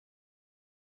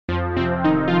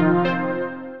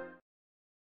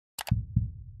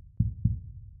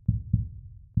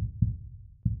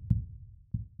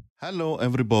Hello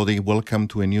everybody, welcome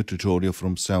to a new tutorial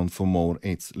from Sound for More.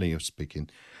 It's Leo speaking.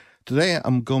 Today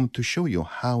I'm going to show you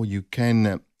how you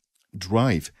can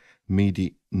drive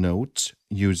Midi notes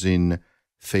using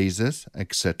phasors,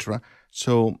 etc.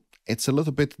 So it's a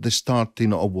little bit the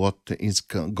starting of what is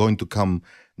going to come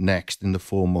next in the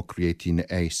form of creating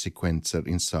a sequencer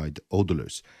inside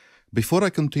Audulus. Before I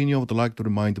continue, I would like to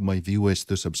remind my viewers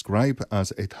to subscribe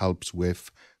as it helps with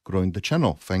growing the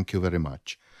channel. Thank you very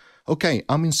much. Okay,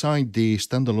 I'm inside the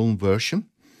standalone version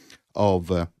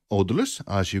of Audulus,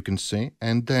 as you can see.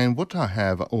 And then what I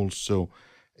have also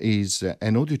is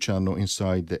an audio channel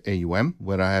inside the AUM,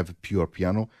 where I have a pure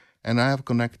piano. And I have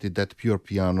connected that pure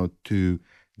piano to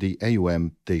the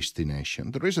AUM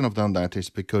destination. The reason I've done that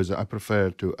is because I prefer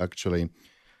to actually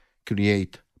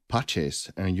create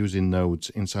patches using nodes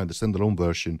inside the standalone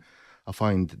version. I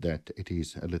find that it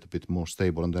is a little bit more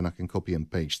stable, and then I can copy and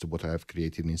paste what I have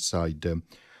created inside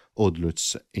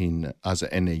Audulus as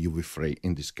an AUV3,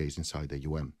 in this case inside the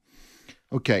AUM.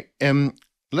 Okay,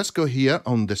 let's go here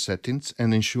on the settings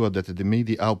and ensure that the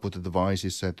MIDI output device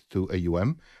is set to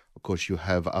AUM. Of course, you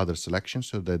have other selections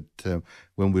so that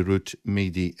when we route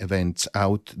MIDI events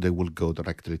out, they will go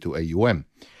directly to AUM.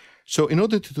 So in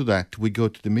order to do that, we go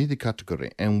to the MIDI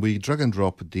category and we drag and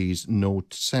drop these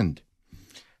node send.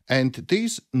 And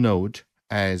this node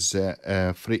has 3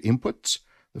 inputs.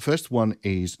 The first one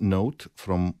is note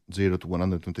from 0 to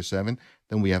 127.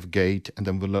 Then we have gate, and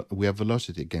then we have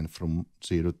velocity again from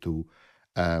 0 to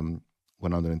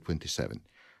 127.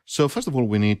 So first of all,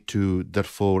 we need to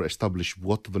therefore establish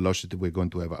what velocity we're going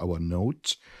to have our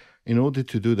notes. In order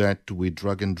to do that, we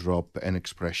drag and drop an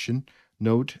expression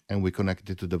node and we connect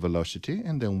it to the velocity,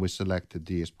 and then we select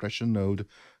the expression node,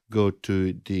 go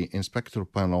to the inspector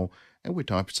panel, and we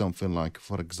type something like,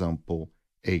 for example,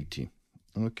 80.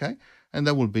 Okay, and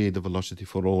that will be the velocity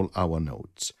for all our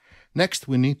nodes. Next,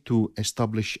 we need to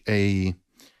establish a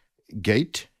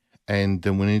gate, and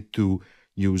then we need to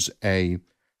use a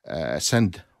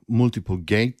send multiple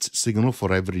gate signal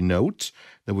for every node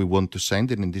that we want to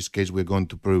send. And in this case, we're going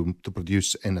to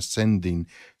produce an ascending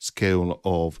scale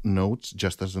of nodes,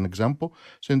 just as an example.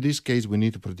 So in this case, we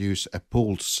need to produce a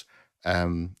pulse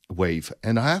wave.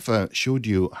 And I have showed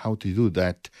you how to do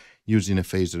that using a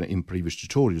phasor in previous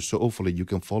tutorials. So hopefully you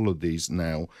can follow these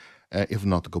now. If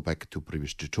not, go back to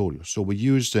previous tutorials. So we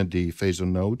use the Phasor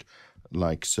Node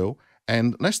like so.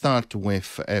 And let's start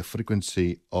with a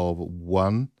frequency of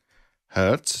 1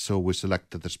 Hertz. So we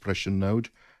select the expression node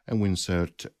and we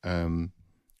insert 1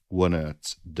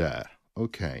 Hertz there.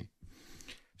 Okay.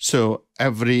 So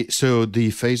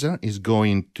the phasor is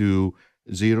going to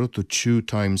 0 to 2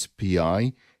 times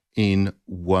pi in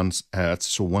 1 Hertz,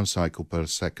 so 1 cycle per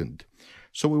second.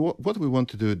 So what we want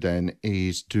to do then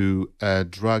is to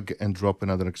drag and drop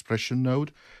another expression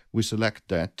node. We select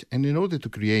that, and in order to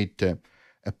create a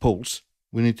pulse,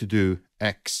 we need to do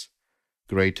x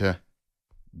greater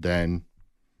than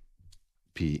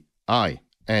pi.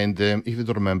 And if you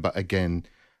don't remember again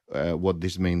what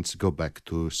this means, go back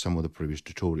to some of the previous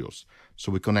tutorials.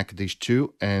 So we connect these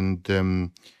two,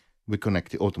 and we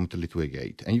connect it automatically to a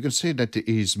gate. And you can see that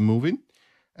it is moving.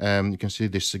 You can see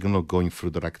the signal going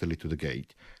through directly to the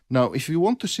gate. Now, if you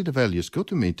want to see the values, go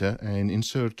to meter and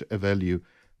insert a value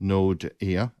node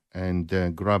here, and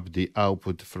grab the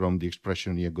output from the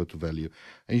expression here, go to value.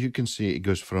 And you can see it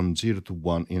goes from 0 to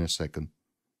 1 in a second.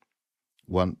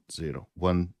 1, 0,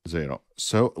 1, 0.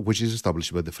 So, which is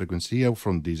established by the frequency here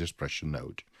from this expression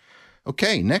node.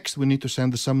 Okay, next we need to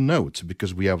send some nodes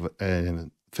because we have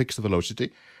fixed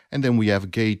velocity, and then we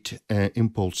have gate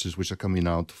impulses which are coming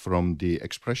out from the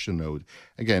expression node.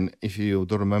 Again, if you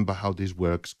don't remember how this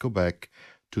works, go back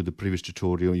to the previous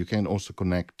tutorial. You can also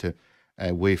connect a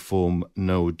waveform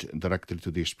node directly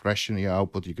to the expression here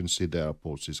output. You can see there are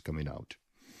pulses coming out.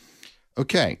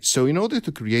 Okay, so in order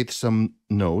to create some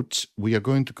nodes, we are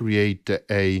going to create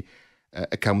a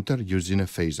counter using a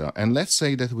phasor. And let's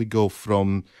say that we go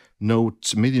from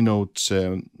notes, MIDI notes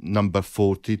number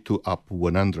 40 to up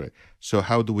 100. So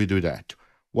how do we do that?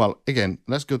 Well, again,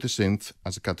 let's go to synth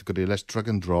as a category. Let's drag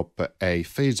and drop a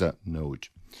phasor node.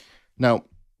 Now,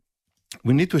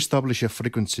 we need to establish a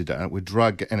frequency there. We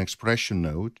drag an expression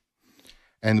node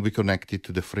and we connect it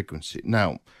to the frequency.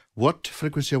 Now, what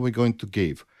frequency are we going to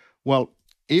give? Well,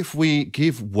 if we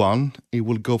give 1, it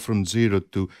will go from 0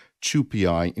 to 2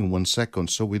 pi in 1 second.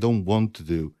 So we don't want to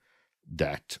do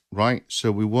that, right?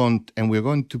 So we want, and we're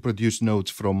going to produce nodes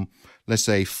from, let's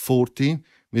say, 40,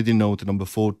 MIDI note number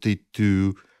 40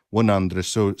 to 100,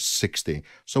 so 60.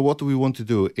 So what we want to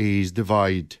do is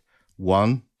divide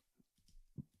 1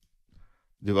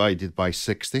 divided by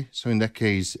 60. So in that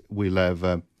case, we'll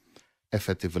have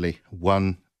effectively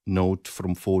 1 note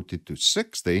from 40 to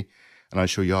 60, and I'll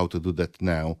show you how to do that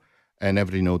now. And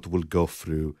every note will go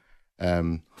through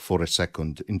for a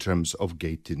second in terms of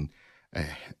gating,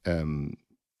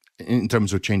 in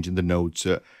terms of changing the notes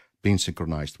being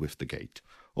synchronized with the gate.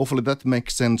 Hopefully that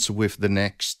makes sense with the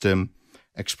next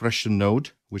expression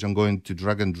node, which I'm going to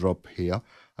drag and drop here.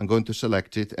 I'm going to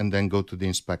select it and then go to the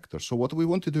inspector. So what we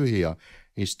want to do here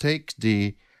is take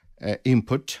the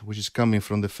input, which is coming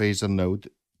from the Phasor node,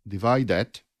 divide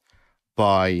that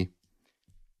by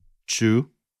 2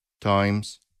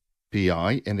 times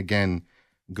pi, and again,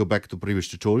 go back to previous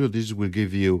tutorial. This will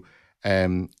give you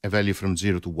a value from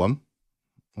 0 to 1.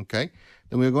 Okay,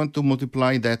 then we're going to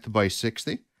multiply that by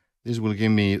 60. This will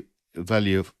give me a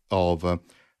value of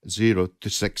 0 to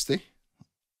 60.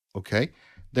 Okay,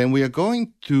 then we are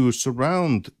going to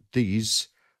surround these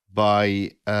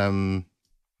by a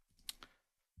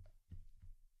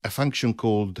function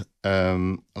called,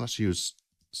 let's use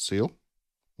ceil,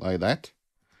 like that,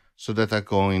 so that I'm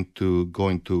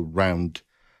going to round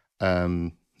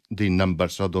the number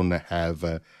so I don't have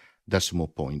a decimal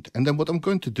point. And then what I'm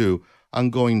going to do, I'm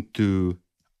going to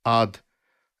add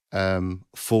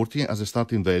 40 as a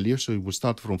starting value. So it will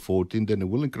start from 14, then it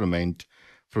will increment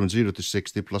from 0 to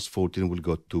 60 plus 14 will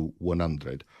go to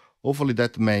 100. Hopefully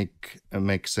that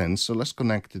makes sense. So let's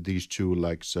connect these two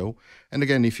like so. And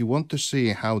again, if you want to see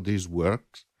how this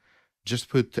works, just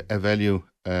put a value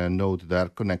node there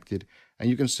connected, and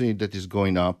you can see that it's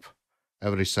going up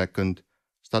every second.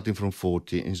 Starting from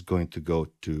 40 is going to go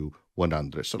to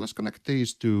 100. So let's connect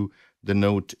these to the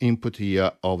note input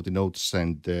here of the note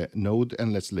send node,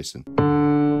 and let's listen.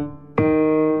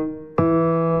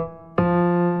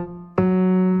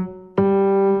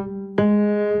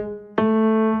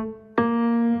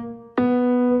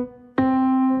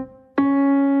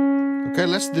 Okay,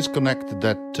 let's disconnect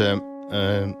that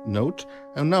note.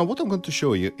 And now what I'm going to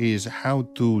show you is how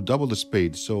to double the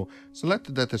speed. So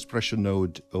select that expression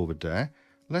node over there.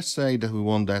 Let's say that we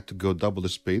want that to go double the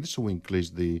speed, so we increase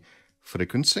the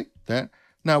frequency there.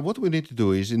 Now what we need to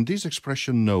do is in this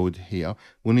expression node here,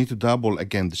 we need to double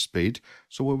again the speed.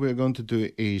 So what we're going to do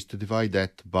is to divide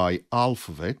that by half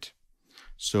of it.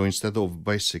 So instead of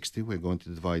by 60, we're going to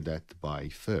divide that by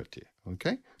 30.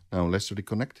 Okay, now let's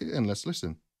reconnect it and let's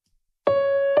listen.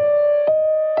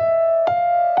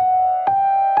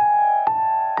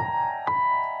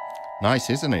 Nice,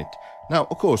 isn't it? Now,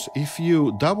 of course, if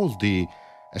you double the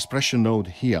expression node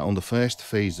here on the first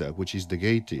phasor, which is the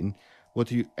gating,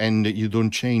 and you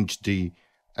don't change the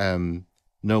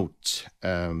note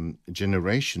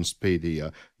generation speed here,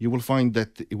 you will find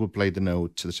that it will play the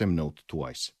same note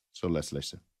twice. So let's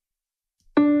listen.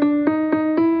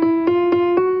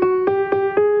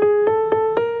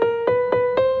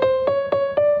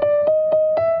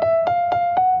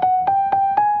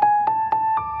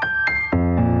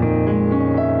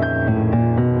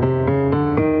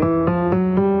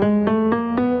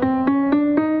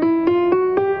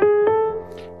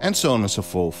 And so on and so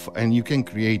forth, and you can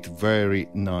create very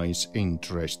nice,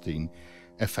 interesting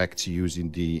effects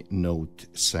using the note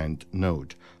send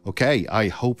node. Okay, I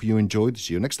hope you enjoyed.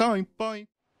 See you next time. Bye.